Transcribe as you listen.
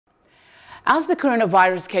As the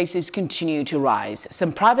coronavirus cases continue to rise,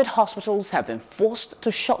 some private hospitals have been forced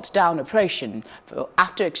to shut down operation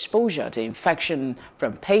after exposure to infection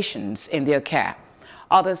from patients in their care.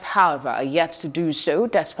 Others, however, are yet to do so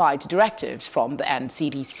despite directives from the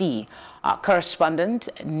NCDC. Our correspondent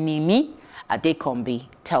Nimi Adkeanmbi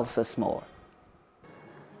tells us more.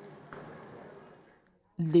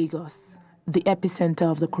 Lagos, the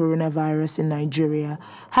epicenter of the coronavirus in Nigeria,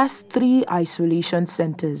 has 3 isolation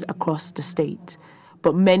centers across the state.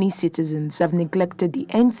 But many citizens have neglected the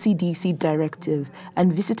NCDC Directive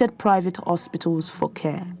and visited private hospitals for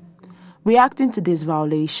care. Reacting to this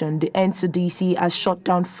violation, the NCDC has shut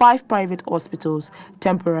down 5 private hospitals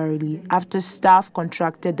temporarily after staff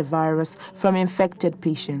contracted the virus from infected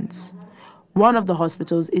patients. One of the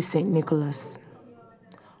hospitals is St. Nicholas.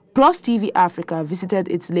 Plus TV Africa visited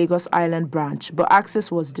its Lagos Island branch, but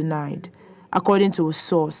access was denied. According to a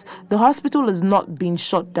source, the hospital is not being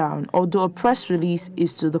shut down, although a press release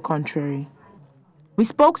is to the contrary. We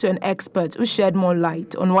spoke to an expert who shed more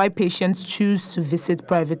light on why patients choose to visit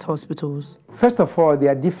private hospitals. First of all,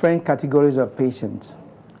 there are different categories of patients.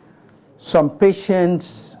 Some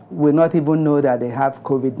patients will not even know that they have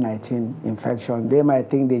COVID-19 infection. They might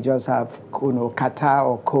think they just have catarrh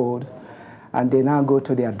or cold, and they now go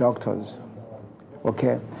to their doctors.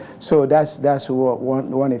 Okay, so that's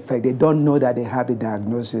one effect. They don't know that they have the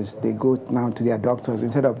diagnosis. They go now to their doctors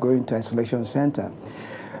instead of going to isolation center.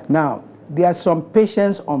 Now, there are some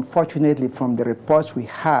patients, unfortunately, from the reports we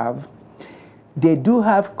have, they do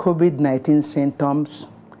have COVID-19 symptoms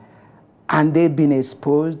and they've been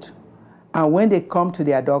exposed. And when they come to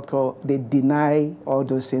their doctor, they deny all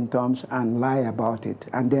those symptoms and lie about it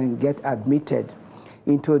and then get admitted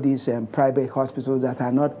into these private hospitals that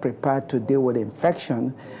are not prepared to deal with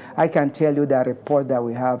infection. I can tell you that report that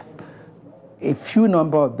we have, a few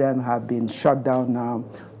number of them have been shut down now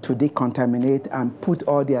to decontaminate and put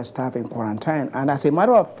all their staff in quarantine. And as a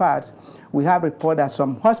matter of fact, we have report that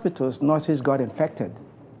some hospitals, nurses got infected,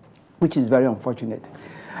 which is very unfortunate.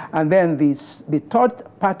 And then the third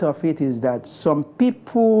part of it is that some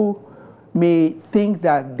people may think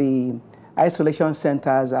that the isolation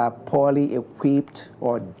centers are poorly equipped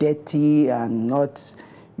or dirty and not,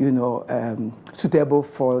 suitable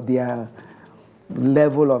for their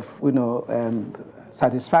level of,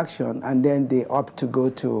 satisfaction, and then they opt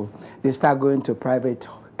to they start going to private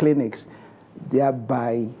clinics,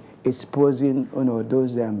 thereby exposing,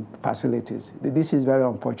 those facilities. This is very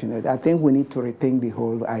unfortunate. I think we need to rethink the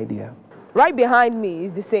whole idea. Right behind me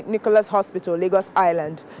is the St. Nicholas Hospital, Lagos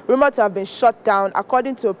Island, rumored to have been shut down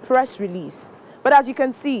according to a press release. But as you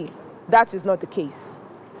can see, that is not the case.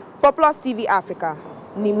 For Plus TV Africa,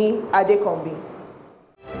 Nimi Adkeanmbi.